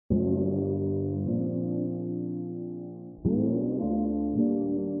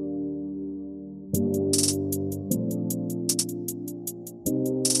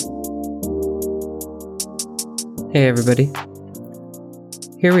Hey everybody.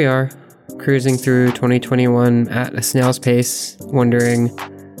 Here we are, cruising through 2021 at a snail's pace, wondering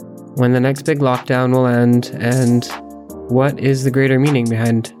when the next big lockdown will end and what is the greater meaning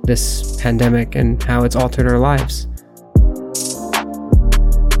behind this pandemic and how it's altered our lives.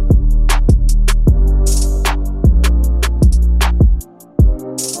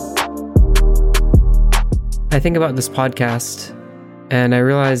 I think about this podcast and I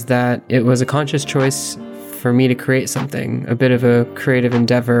realized that it was a conscious choice for me to create something, a bit of a creative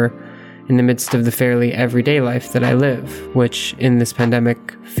endeavor in the midst of the fairly everyday life that I live, which in this pandemic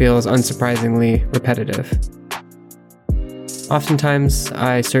feels unsurprisingly repetitive. Oftentimes,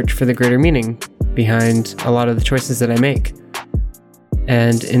 I search for the greater meaning behind a lot of the choices that I make.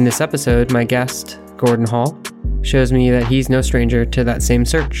 And in this episode, my guest, Gordon Hall, shows me that he's no stranger to that same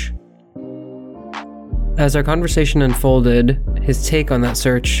search. As our conversation unfolded, his take on that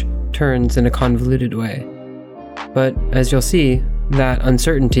search turns in a convoluted way. But as you'll see, that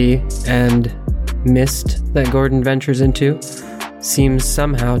uncertainty and mist that Gordon ventures into seems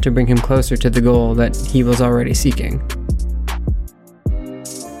somehow to bring him closer to the goal that he was already seeking.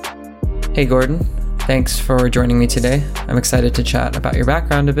 Hey Gordon, thanks for joining me today. I'm excited to chat about your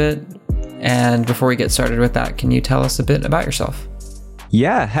background a bit. And before we get started with that, can you tell us a bit about yourself?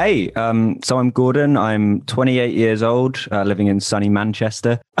 Yeah, hey, so I'm Gordon. I'm 28 years old, living in sunny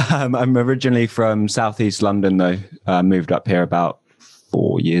Manchester. I'm originally from Southeast London, though. Moved up here about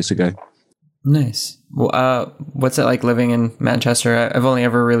 4 years ago. Nice. Well, what's it like living in Manchester? I've only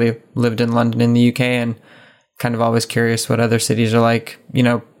ever really lived in London in the UK and kind of always curious what other cities are like. You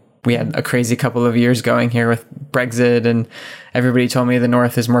know, we had a crazy couple of years going here with Brexit and everybody told me the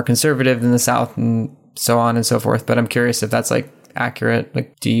North is more conservative than the South and so on and so forth. But I'm curious if that's like accurate.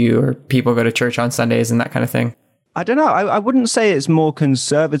 Like, do you or people go to church on Sundays and that kind of thing? I don't know. I wouldn't say it's more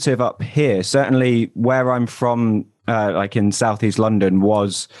conservative up here. Certainly where I'm from, like in Southeast London,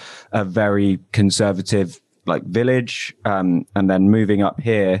 was a very conservative like village. And then moving up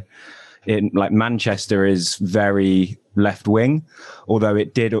here in like Manchester is very left wing, although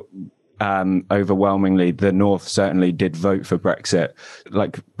it did overwhelmingly, the North certainly did vote for Brexit.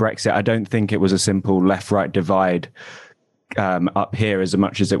 Like Brexit, I don't think it was a simple left-right divide up here as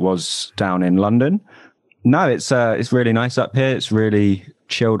much as it was down in London. No, it's really nice up here. It's really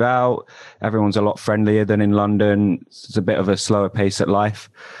chilled out. Everyone's a lot friendlier than in London. It's a bit of a slower pace at life.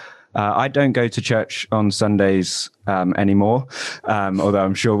 I don't go to church on Sundays anymore, although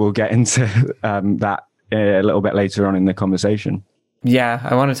I'm sure we'll get into that a little bit later on in the conversation. Yeah,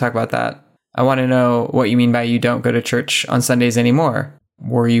 I want to talk about that. I want to know what you mean by you don't go to church on Sundays anymore.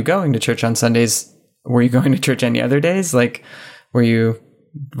 Were you going to church on Sundays? Were you going to church any other days? Like, were you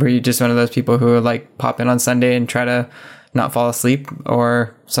just one of those people who would like pop in on Sunday and try to not fall asleep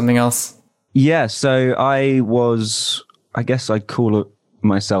or something else? Yeah, so I guess I'd call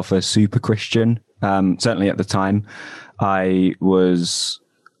myself a super Christian. Certainly at the time, I was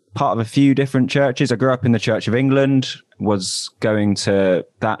part of a few different churches. I grew up in the Church of England, was going to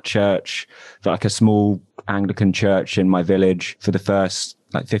that church, like a small Anglican church in my village for the first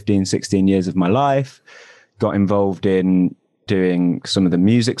like 15, 16 years of my life. Got involved in doing some of the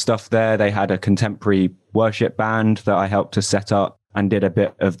music stuff there. They had a contemporary worship band that I helped to set up and did a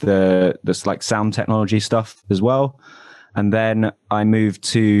bit of this like sound technology stuff as well. And then I moved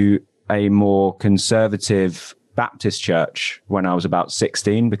to a more conservative Baptist church when I was about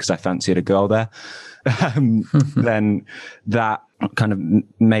 16 because I fancied a girl there. Then that kind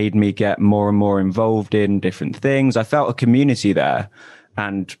of made me get more and more involved in different things. I felt a community there.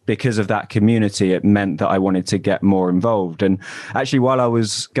 And because of that community, it meant that I wanted to get more involved. And actually, while I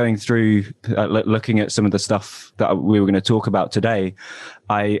was going through looking at some of the stuff that we were going to talk about today,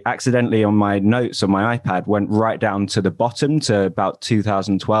 I accidentally on my notes on my iPad went right down to the bottom to about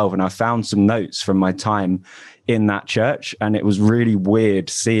 2012. And I found some notes from my time in that church. And it was really weird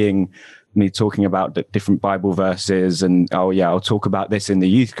seeing me talking about the different Bible verses and, oh yeah, I'll talk about this in the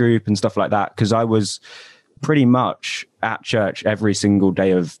youth group and stuff like that. Because I was pretty much at church every single day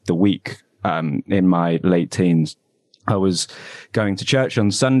of the week in my late teens. I was going to church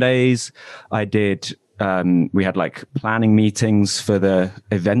on Sundays. I did, we had like planning meetings for the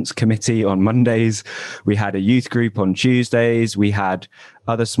events committee on Mondays. We had a youth group on Tuesdays. We had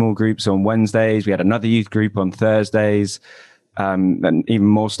other small groups on Wednesdays. We had another youth group on Thursdays. And even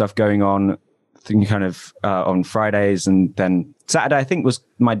more stuff going on kind of on Fridays. And then Saturday, I think, was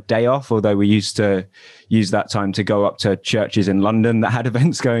my day off, although we used to use that time to go up to churches in London that had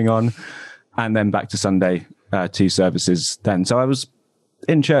events going on, and then back to Sunday, 2 services then. So I was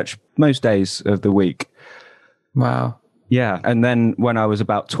in church most days of the week. Wow. Yeah. And then when I was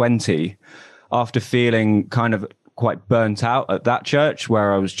about 20, after feeling kind of quite burnt out at that church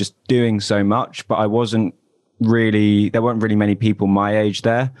where I was just doing so much, but there weren't really many people my age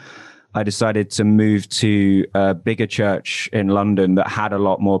there. I decided to move to a bigger church in London that had a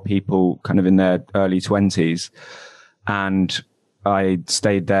lot more people kind of in their early 20s. And I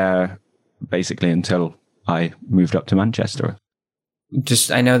stayed there basically until I moved up to Manchester.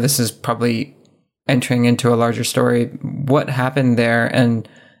 I know this is probably entering into a larger story. What happened there? And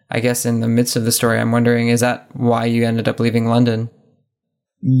I guess in the midst of the story, I'm wondering, is that why you ended up leaving London?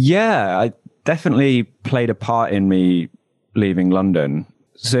 Yeah, I definitely played a part in me leaving London.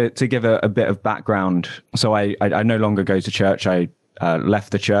 So to give a bit of background, so I no longer go to church. I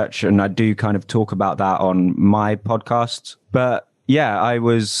left the church, and I do kind of talk about that on my podcast. But yeah, I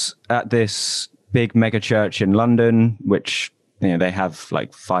was at this big mega church in London, which, you know, they have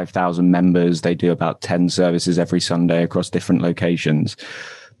like 5,000 members. They do about 10 services every Sunday across different locations.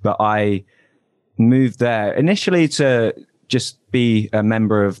 But I moved there initially to just be a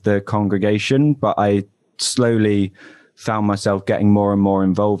member of the congregation, but I slowly found myself getting more and more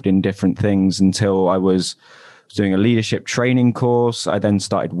involved in different things until I was doing a leadership training course. I then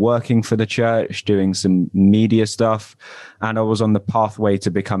started working for the church, doing some media stuff, and I was on the pathway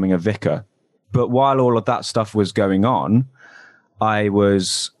to becoming a vicar. But while all of that stuff was going on, I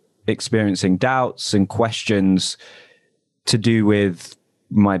was experiencing doubts and questions to do with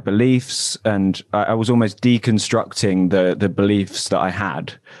my beliefs, and I was almost deconstructing the beliefs that I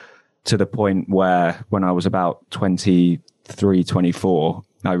had, to the point where when I was about 23, 24,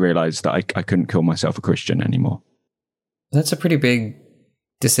 I realized that I couldn't call myself a Christian anymore. That's a pretty big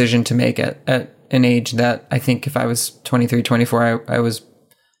decision to make at an age that I think if I was 23, 24, I was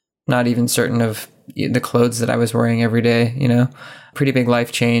not even certain of the clothes that I was wearing every day, you know, pretty big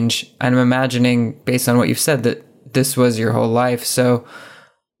life change. And I'm imagining, based on what you've said, that this was your whole life. So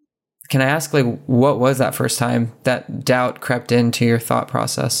can I ask, like, what was that first time that doubt crept into your thought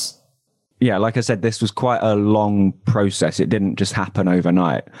process? Yeah, like I said, this was quite a long process. It didn't just happen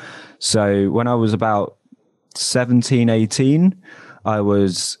overnight. So when I was about 17, 18, I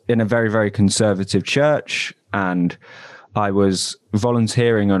was in a very, very conservative church, and I was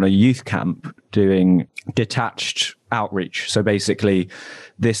volunteering on a youth camp doing detached outreach. So basically,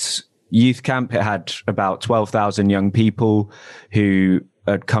 this youth camp, it had about 12,000 young people who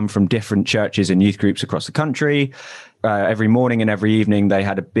had come from different churches and youth groups across the country. Every morning and every evening, they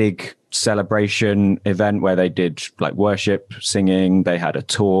had a big celebration event where they did like worship, singing. They had a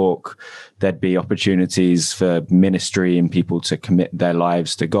talk. There'd be opportunities for ministry and people to commit their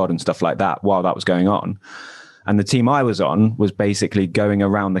lives to God and stuff like that while that was going on. And the team I was on was basically going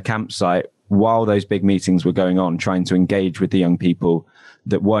around the campsite while those big meetings were going on, trying to engage with the young people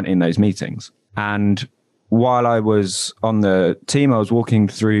that weren't in those meetings. And while I was on the team, I was walking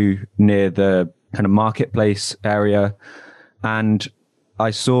through near the kind of marketplace area, and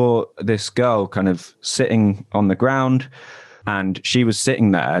I saw this girl kind of sitting on the ground, and she was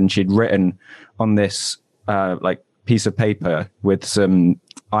sitting there, and she'd written on this like piece of paper with some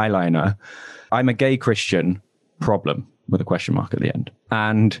eyeliner, "I'm a gay Christian, problem," with a question mark at the end.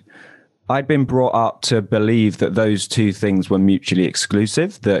 And I'd been brought up to believe that those two things were mutually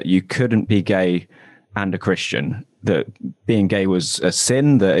exclusive, that you couldn't be gay and a Christian, that being gay was a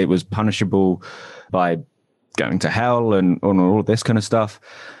sin, that it was punishable by going to hell and all this kind of stuff.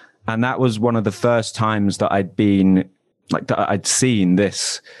 And that was one of the first times that I'd seen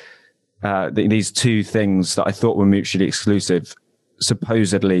this, these two things that I thought were mutually exclusive,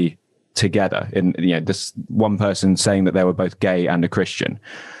 supposedly together, in, you know, this one person saying that they were both gay and a Christian.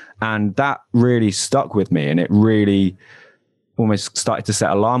 And that really stuck with me, and it really almost started to set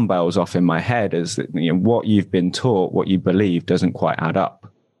alarm bells off in my head, as, you know, what you've been taught, what you believe doesn't quite add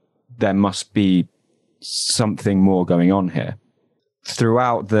up. There must be something more going on here.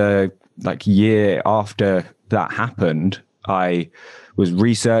 Throughout the year after that happened, I was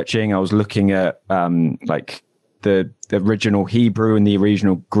researching, I was looking at the original Hebrew and the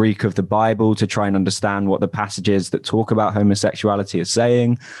original Greek of the Bible to try and understand what the passages that talk about homosexuality are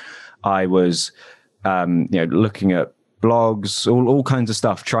saying. I was looking at blogs, all kinds of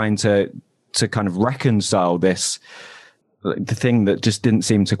stuff, trying to kind of reconcile this, the thing that just didn't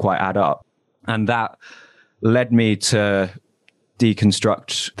seem to quite add up. And that led me to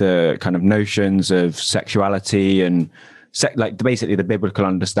deconstruct the kind of notions of sexuality and basically the biblical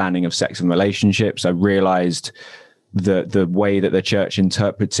understanding of sex and relationships. I realized that the way that the church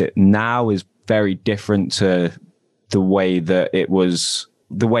interprets it now is very different to the way it was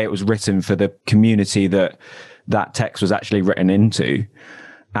written for the community that text was actually written into.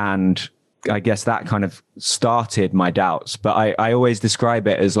 And I guess that kind of started my doubts. But I always describe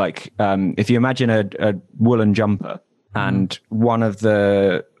it as like, if you imagine a woolen jumper and one of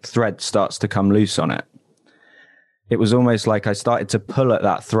the threads starts to come loose on it, it was almost like I started to pull at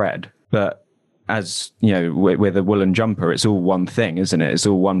that thread. But as you know, with a woolen jumper, it's all one thing, isn't it? It's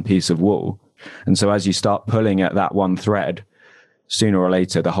all one piece of wool. And so as you start pulling at that one thread, sooner or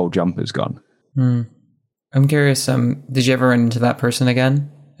later, the whole jumper's gone. I'm curious, did you ever run into that person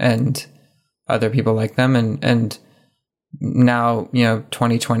again and other people like them? And now,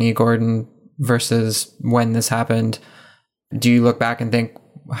 2020 Gordon versus when this happened, do you look back and think,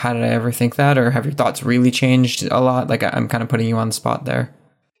 how did I ever think that? Or have your thoughts really changed a lot? Like, I'm kind of putting you on the spot there.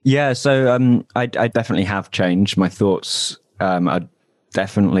 Yeah, so I definitely have changed. My thoughts are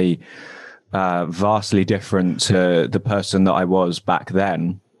definitely vastly different to the person that I was back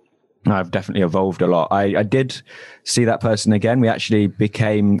then. I've definitely evolved a lot. I did see that person again. We actually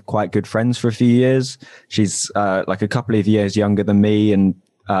became quite good friends for a few years. She's like a couple of years younger than me. And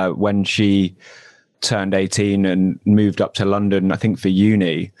when she turned 18 and moved up to London, I think for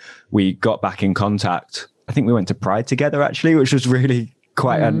uni, we got back in contact. I think we went to Pride together, actually, which was really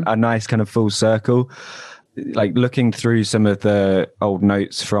quite a nice kind of full circle. Like looking through some of the old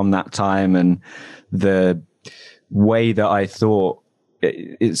notes from that time and the way that I thought,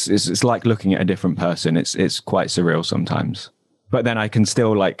 it's like looking at a different person. It's quite surreal sometimes. But then I can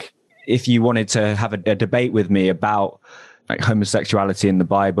still, like, if you wanted to have a debate with me about like homosexuality in the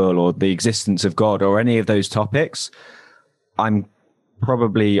Bible or the existence of God or any of those topics, I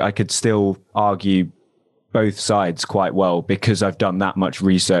could still argue both sides quite well because I've done that much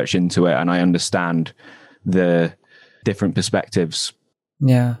research into it and I understand the different perspectives.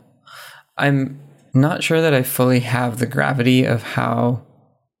 Yeah. I'm not sure that I fully have the gravity of how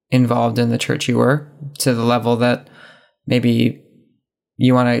involved in the church you were to the level that maybe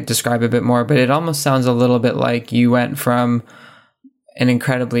you want to describe a bit more, but it almost sounds a little bit like you went from an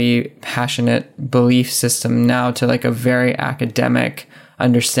incredibly passionate belief system now to like a very academic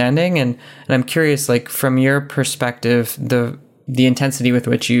understanding. And I'm curious, like from your perspective, the intensity with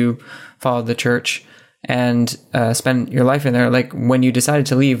which you followed the church and spent your life in there, like when you decided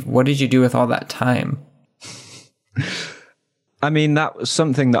to leave, what did you do with all that time? I mean, that was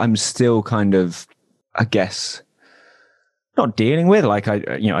something that I'm still kind of, I guess, not dealing with. Like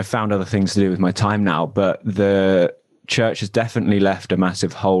I found other things to do with my time now, but the church has definitely left a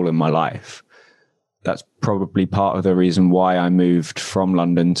massive hole in my life. That's probably part of the reason why I moved from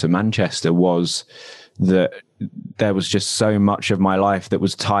London to Manchester, was that there was just so much of my life that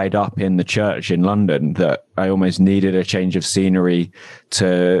was tied up in the church in London that I almost needed a change of scenery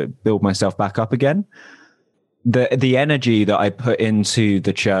to build myself back up again. The energy that I put into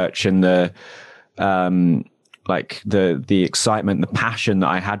the church and the excitement, the passion that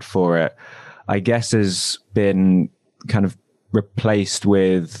I had for it, I guess has been kind of replaced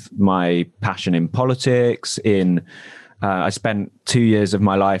with my passion in politics. I spent 2 years of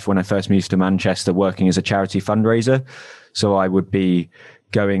my life when I first moved to Manchester working as a charity fundraiser. So I would be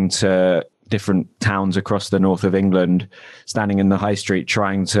going to different towns across the north of England, standing in the high street,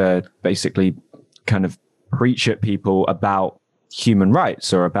 trying to basically kind of preach at people about human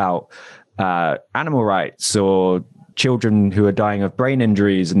rights or about animal rights or children who are dying of brain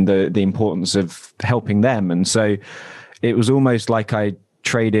injuries and the importance of helping them. And so it was almost like I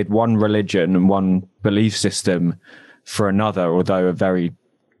traded one religion and one belief system for another, although a very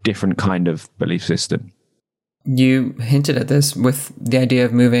different kind of belief system. You hinted at this with the idea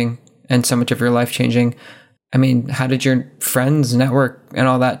of moving and so much of your life changing. I mean, how did your friends network and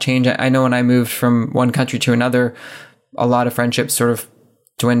all that change? I know when I moved from one country to another, a lot of friendships sort of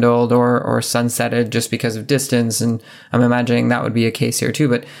dwindled or sunsetted just because of distance. And I'm imagining that would be a case here too.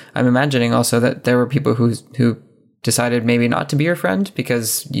 But I'm imagining also that there were people who decided maybe not to be your friend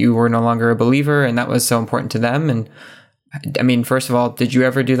because you were no longer a believer and that was so important to them. And I mean, first of all, did you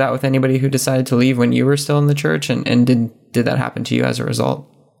ever do that with anybody who decided to leave when you were still in the church? And did that happen to you as a result?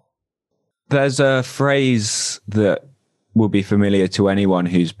 There's a phrase that will be familiar to anyone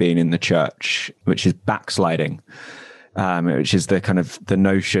who's been in the church, which is backsliding, which is the kind of the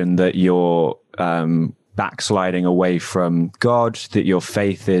notion that you're backsliding away from God, that your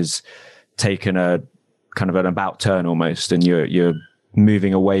faith is taken a kind of an about turn almost, and you're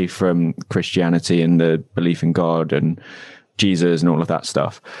moving away from Christianity and the belief in God and Jesus and all of that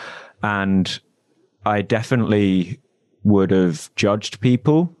stuff. And I definitely would have judged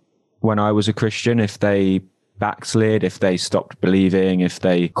people when I was a Christian if they backslid, if they stopped believing, if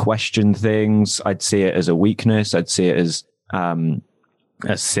they questioned things. I'd see it as a weakness. I'd see it as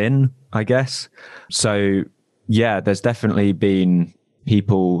a sin, I guess. So yeah, there's definitely been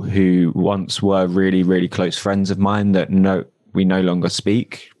people who once were really, really close friends of mine that we no longer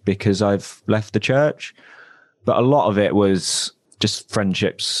speak because I've left the church. But a lot of it was just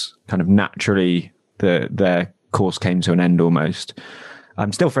friendships kind of naturally, their course came to an end almost.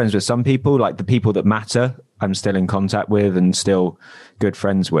 I'm still friends with some people, like the people that matter, I'm still in contact with and still good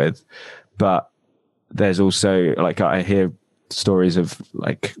friends with. But there's also, like, I hear stories of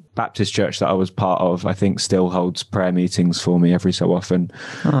like Baptist church that I was part of, I think still holds prayer meetings for me every so often,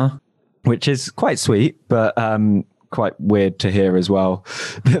 which is quite sweet, but quite weird to hear as well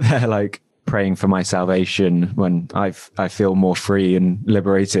that they're like praying for my salvation when I feel more free and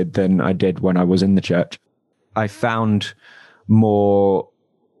liberated than I did when I was in the church. I found more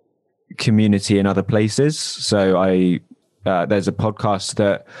community in other places. So there's a podcast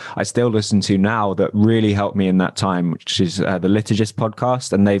that I still listen to now that really helped me in that time, which is the Liturgist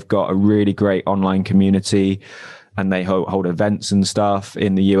podcast. And they've got a really great online community and they hold events and stuff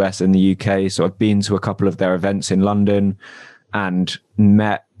in the US and the UK. So I've been to a couple of their events in London and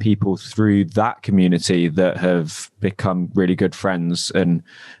met people through that community that have become really good friends and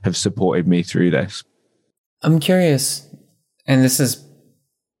have supported me through this. I'm curious, and this is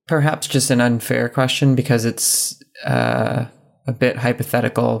perhaps just an unfair question because it's a bit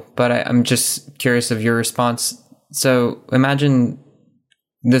hypothetical, but I'm just curious of your response. So imagine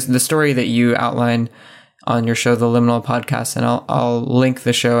the story that you outline on your show, the Liminal Podcast, and I'll link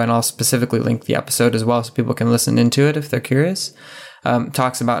the show and I'll specifically link the episode as well so people can listen into it if they're curious.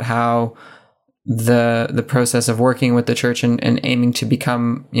 Talks about how the process of working with the church and aiming to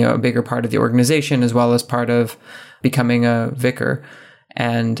become, a bigger part of the organization as well as part of becoming a vicar.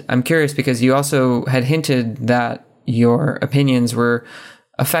 And I'm curious because you also had hinted that your opinions were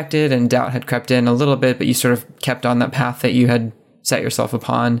affected and doubt had crept in a little bit, but you sort of kept on that path that you had set yourself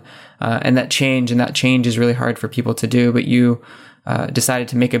upon. And that change is really hard for people to do, but you decided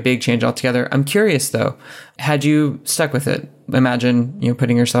to make a big change altogether. I'm curious though, had you stuck with it, imagine,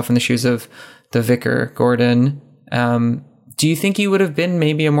 putting yourself in the shoes of the vicar, Gordon, do you think you would have been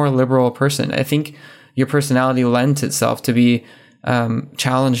maybe a more liberal person? I think your personality lent itself to be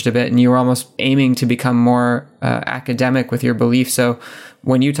challenged a bit, and you were almost aiming to become more academic with your beliefs. So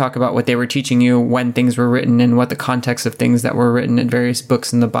when you talk about what they were teaching you when things were written and what the context of things that were written in various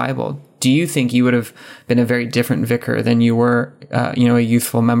books in the Bible, do you think you would have been a very different vicar than you were, a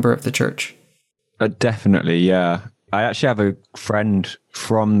youthful member of the church? Definitely, yeah. I actually have a friend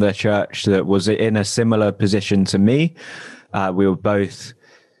from the church that was in a similar position to me. We were both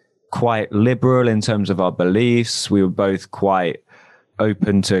quite liberal in terms of our beliefs. We were both quite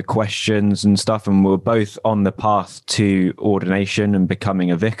open to questions and stuff, and we were both on the path to ordination and becoming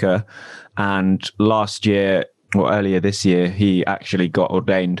a vicar. And last year, or earlier this year, he actually got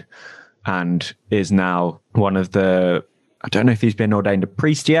ordained and is now one of the, I don't know if he's been ordained a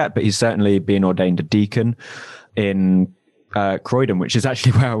priest yet, but he's certainly been ordained a deacon in Croydon, which is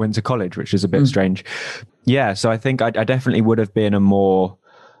actually where I went to college, which is a bit strange. Yeah, so I think I definitely would have been a more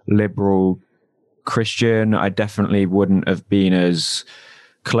liberal Christian. I definitely wouldn't have been as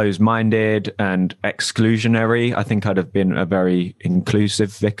closed-minded and exclusionary. I think I'd have been a very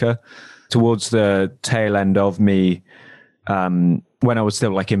inclusive vicar. Towards the tail end of me, when I was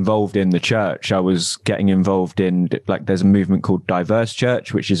still involved in the church, I was getting involved in there's a movement called Diverse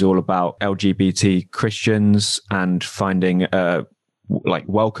Church, which is all about LGBT Christians and finding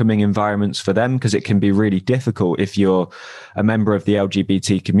welcoming environments for them, because it can be really difficult if you're a member of the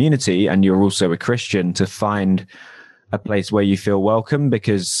LGBT community and you're also a Christian to find a place where you feel welcome,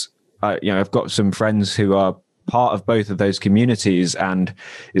 because I've got some friends who are part of both of those communities, and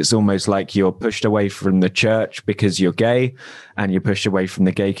it's almost like you're pushed away from the church because you're gay, and you're pushed away from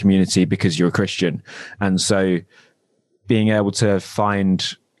the gay community because you're a Christian. And so being able to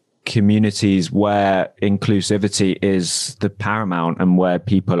find communities where inclusivity is the paramount and where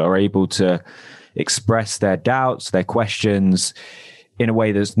people are able to express their doubts, their questions in a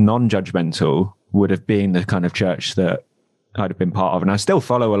way that's non-judgmental would have been the kind of church that I'd have been part of. And I still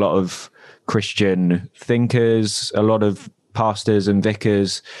follow a lot of Christian thinkers, a lot of pastors and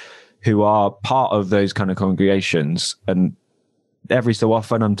vicars who are part of those kind of congregations. And every so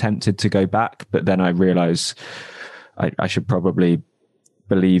often I'm tempted to go back, but then I realize I should probably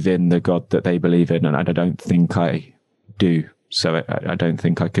believe in the God that they believe in, and I don't think I do. So I don't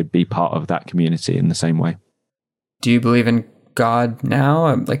think I could be part of that community in the same way. Do you believe in God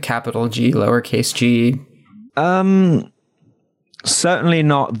now? Like capital G, lowercase g? Certainly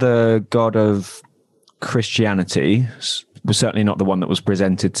not the God of Christianity. Certainly not the one that was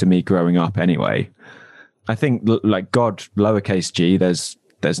presented to me growing up anyway. I think God, lowercase g, there's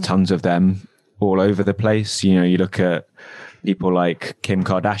tons of them all over the place. You look at people like Kim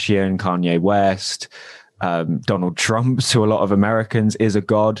Kardashian, Kanye West, Donald Trump, to a lot of Americans, is a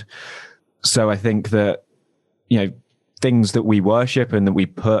god. So I think that, things that we worship and that we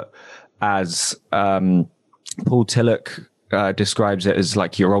put as, Paul Tillich describes it as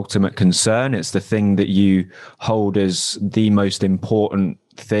like your ultimate concern. It's the thing that you hold as the most important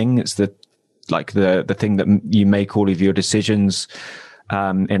thing. It's the thing that you make all of your decisions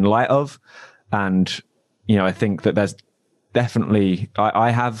in light of. And, I think that there's definitely,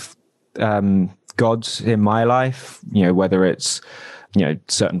 I have gods in my life, whether it's,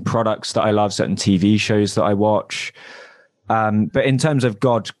 certain products that I love, certain TV shows that I watch. But in terms of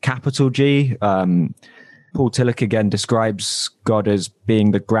God, capital G, Paul Tillich again describes God as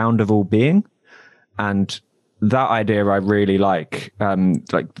being the ground of all being. And that idea I really like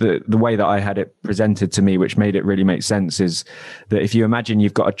the way that I had it presented to me, which made it really make sense, is that if you imagine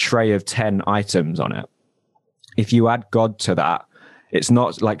you've got a tray of 10 items on it, if you add God to that, it's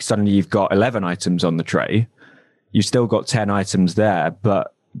not like suddenly you've got 11 items on the tray. You've still got 10 items there,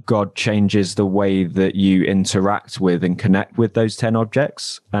 but God changes the way that you interact with and connect with those 10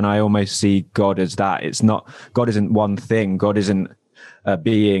 objects. And I almost see God as that. God isn't one thing. God isn't a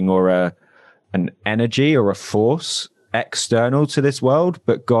being or an energy or a force external to this world,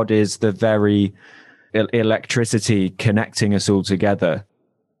 but God is the very electricity connecting us all together.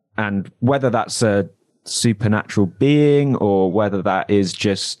 And whether that's a supernatural being or whether that is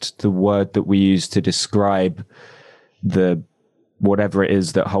just the word that we use to describe the whatever it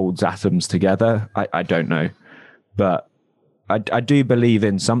is that holds atoms together, I don't know. But I do believe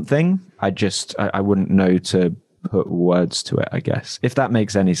in something. I wouldn't know to put words to it, I guess, if that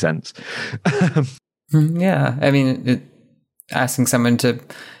makes any sense. Yeah. I mean, asking someone to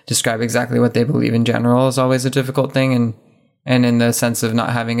describe exactly what they believe in general is always a difficult thing. And in the sense of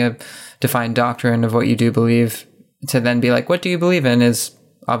not having a defined doctrine of what you do believe, to then be like, what do you believe in, is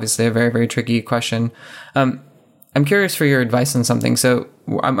obviously a very, very tricky question. I'm curious for your advice on something. So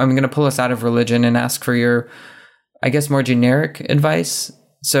I'm going to pull us out of religion and ask for your, I guess, more generic advice.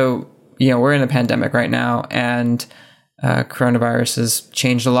 So, we're in a pandemic right now, and coronavirus has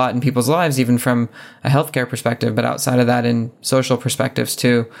changed a lot in people's lives, even from a healthcare perspective, but outside of that, in social perspectives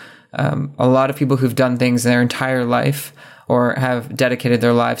too. A lot of people who've done things their entire life or have dedicated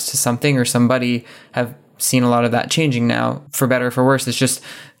their lives to something or somebody have seen a lot of that changing now, for better or for worse. It's just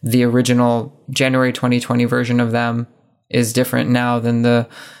the original January 2020 version of them is different now than the,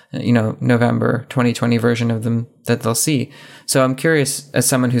 November 2020 version of them that they'll see. So I'm curious, as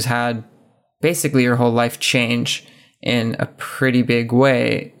someone who's had basically your whole life change in a pretty big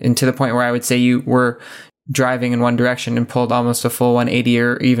way, and to the point where I would say you were driving in one direction and pulled almost a full 180,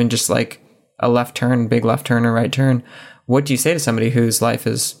 or even just like a left turn, big left turn or right turn. What do you say to somebody whose life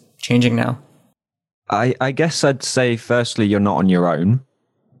is changing now? I guess I'd say, firstly, you're not on your own.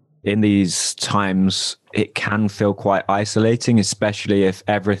 In these times, it can feel quite isolating, especially if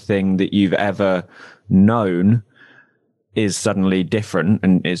everything that you've ever known is suddenly different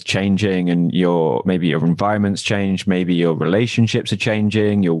and is changing, and maybe your environment's changed, maybe your relationships are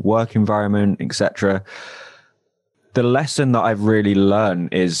changing, your work environment, etc. The lesson that I've really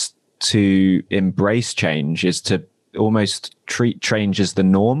learned is to embrace change, is to almost treat change as the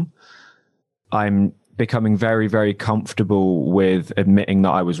norm. I'm becoming very, very comfortable with admitting that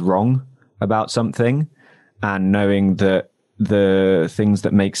I was wrong about something, and knowing that the things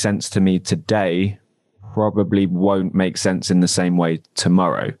that make sense to me today probably won't make sense in the same way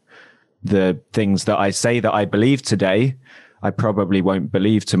tomorrow. The things that I say that I believe today, I probably won't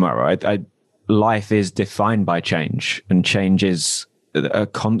believe tomorrow. Life is defined by change, and change is a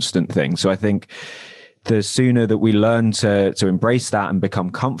constant thing. So I think the sooner that we learn to embrace that and become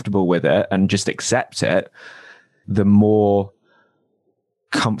comfortable with it and just accept it, the more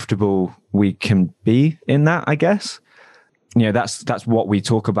comfortable we can be in that, I guess. That's what we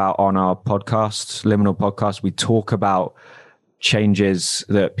talk about on our podcast, Liminal Podcast. We talk about changes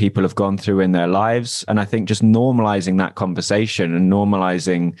that people have gone through in their lives. And I think just normalizing that conversation and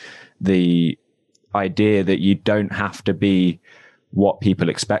normalizing the idea that you don't have to be what people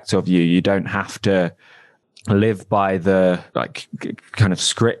expect of you. You don't have to live by the kind of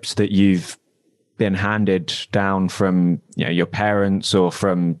script that you've been handed down from your parents or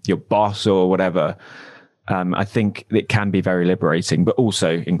from your boss or whatever. I think it can be very liberating, but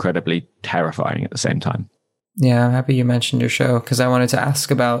also incredibly terrifying at the same time. Yeah, I'm happy you mentioned your show, because I wanted to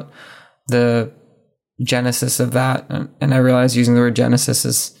ask about the genesis of that. And I realize using the word genesis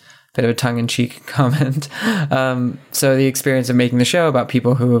is a bit of a tongue-in-cheek comment. So the experience of making the show about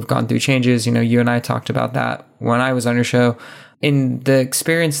people who have gone through changes, you and I talked about that when I was on your show. In the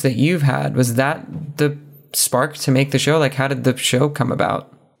experience that you've had, was that the spark to make the show? Like, how did the show come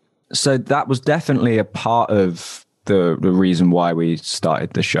about? So that was definitely a part of the reason why we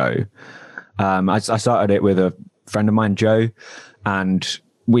started the show. I started it with a friend of mine, Joe, and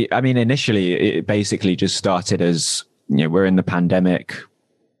initially it basically just started as, we're in the pandemic.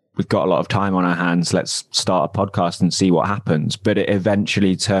 We've got a lot of time on our hands. Let's start a podcast and see what happens. But it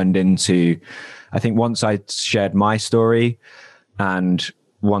eventually turned into, I think once I shared my story and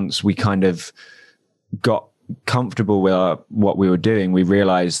once we kind of got comfortable with what we were doing, we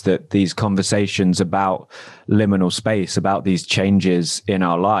realized that these conversations about liminal space, about these changes in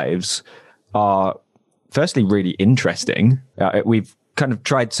our lives, are firstly really interesting. We've kind of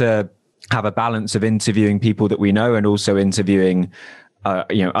tried to have a balance of interviewing people that we know and also interviewing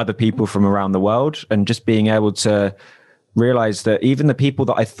other people from around the world, and just being able to realize that even the people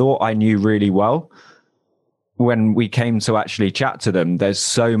that I thought I knew really well, when we came to actually chat to them, there's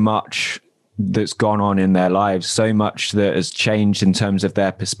so much that's gone on in their lives, so much that has changed in terms of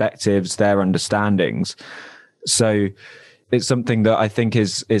their perspectives, their understandings. So it's something that I think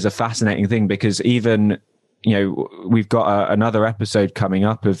is a fascinating thing, because even, we've got another episode coming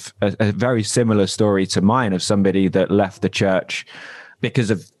up of a very similar story to mine, of somebody that left the church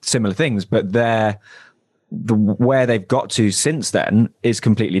because of similar things, but where they've got to since then is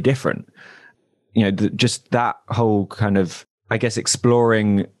completely different. Just that whole kind of, I guess,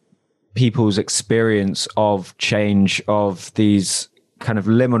 exploring people's experience of change, of these kind of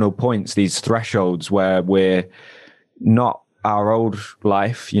liminal points, these thresholds where we're not our old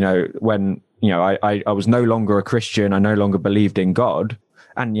life, when, I was no longer a Christian, I no longer believed in God.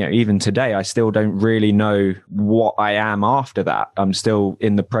 And, even today, I still don't really know what I am after that. I'm still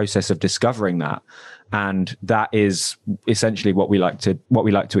in the process of discovering that. And that is essentially what we like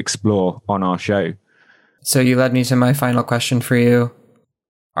to explore on our show. So you led me to my final question for you.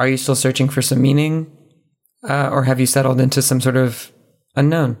 Are you still searching for some meaning? Or have you settled into some sort of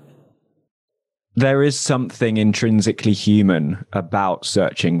unknown? There is something intrinsically human about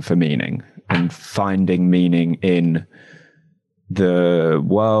searching for meaning and finding meaning in the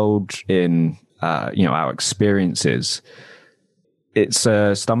world, in our experiences. It's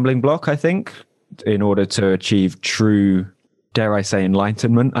a stumbling block, I think, in order to achieve true, dare I say,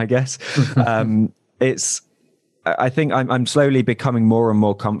 enlightenment, I guess. I think I'm slowly becoming more and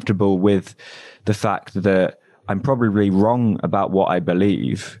more comfortable with the fact that I'm probably wrong about what I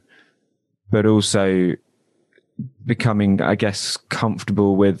believe, but also becoming, I guess,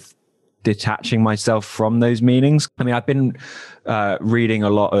 comfortable with detaching myself from those meanings. I've been reading a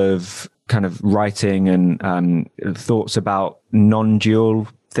lot of kind of writing and thoughts about non-dual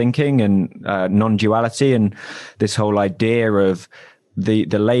thinking and non-duality, and this whole idea of the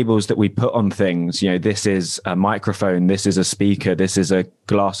labels that we put on things. This is a microphone, this is a speaker, this is a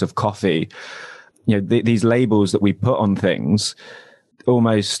glass of coffee. These labels that we put on things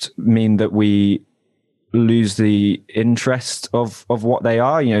almost mean that we lose the interest of what they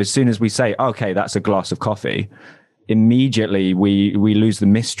are. As soon as we say, okay, that's a glass of coffee, immediately we lose the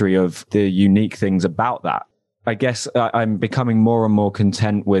mystery of the unique things about that. I guess I'm becoming more and more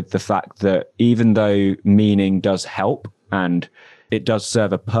content with the fact that even though meaning does help and it does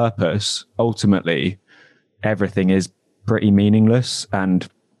serve a purpose, ultimately everything is pretty meaningless. And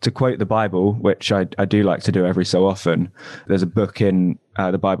to quote the Bible, which I do like to do every so often, there's a book in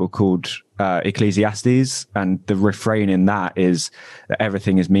the Bible called Ecclesiastes, and the refrain in that is that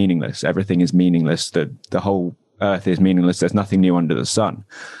everything is meaningless. Everything is meaningless. The whole earth is meaningless. There's nothing new under the sun.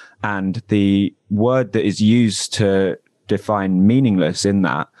 And the word that is used to define meaningless in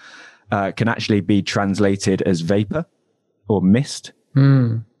that can actually be translated as vapor or mist.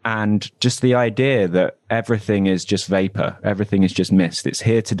 And just the idea that everything is just vapor, everything is just mist. It's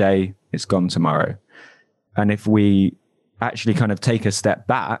here today, it's gone tomorrow. And if we actually kind of take a step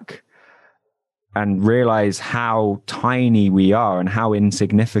back and realize how tiny we are and how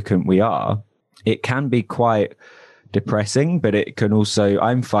insignificant we are, it can be quite depressing, but it can also,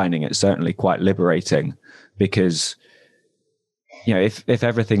 I'm finding it certainly quite liberating, because, if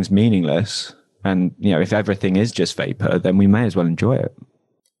everything's meaningless and, if everything is just vapor, then we may as well enjoy it.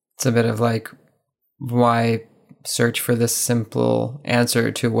 It's a bit of like, why search for this simple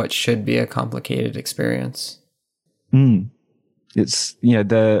answer to what should be a complicated experience? It's,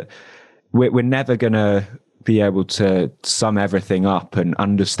 we're never going to be able to sum everything up and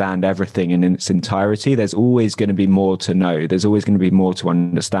understand everything in its entirety. There's always going to be more to know. There's always going to be more to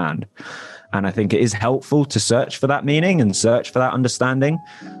understand. And I think it is helpful to search for that meaning and search for that understanding.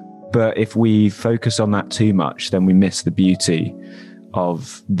 But if we focus on that too much, then we miss the beauty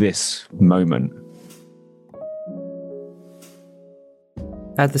of this moment.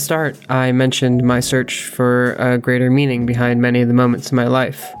 At the start, I mentioned my search for a greater meaning behind many of the moments in my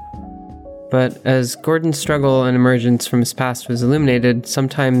life. But as Gordon's struggle and emergence from his past was illuminated,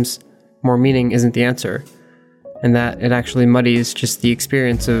 sometimes more meaning isn't the answer, and that it actually muddies just the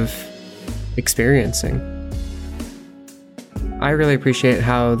experience of experiencing. I really appreciate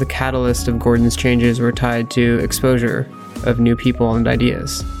how the catalyst of Gordon's changes were tied to exposure of new people and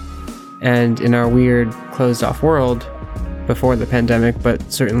ideas. And in our weird, closed-off world, before the pandemic,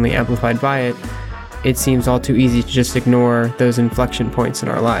 but certainly amplified by it, it seems all too easy to just ignore those inflection points in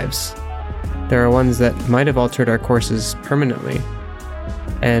our lives. There are ones that might have altered our courses permanently,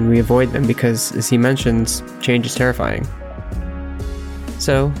 and we avoid them because, as he mentions, change is terrifying.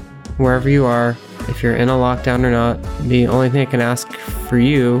 So, wherever you are, if you're in a lockdown or not, the only thing I can ask for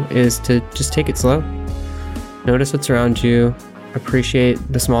you is to just take it slow. Notice what's around you, appreciate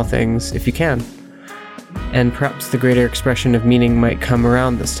the small things if you can, and perhaps the greater expression of meaning might come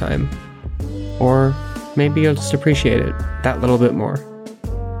around this time. Or maybe you'll just appreciate it that little bit more.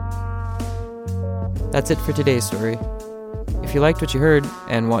 That's it for today's story. If you liked what you heard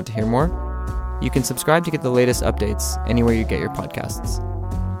and want to hear more, you can subscribe to get the latest updates anywhere you get your podcasts.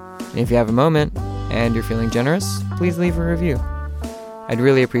 And if you have a moment and you're feeling generous, please leave a review. I'd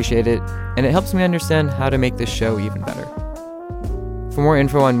really appreciate it, and it helps me understand how to make this show even better. For more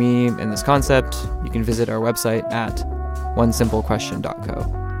info on me and this concept, you can visit our website at onesimplequestion.co.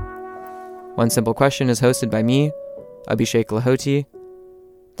 One Simple Question is hosted by me, Abhishek Lahoti.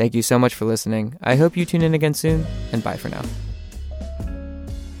 Thank you so much for listening. I hope you tune in again soon, and bye for now.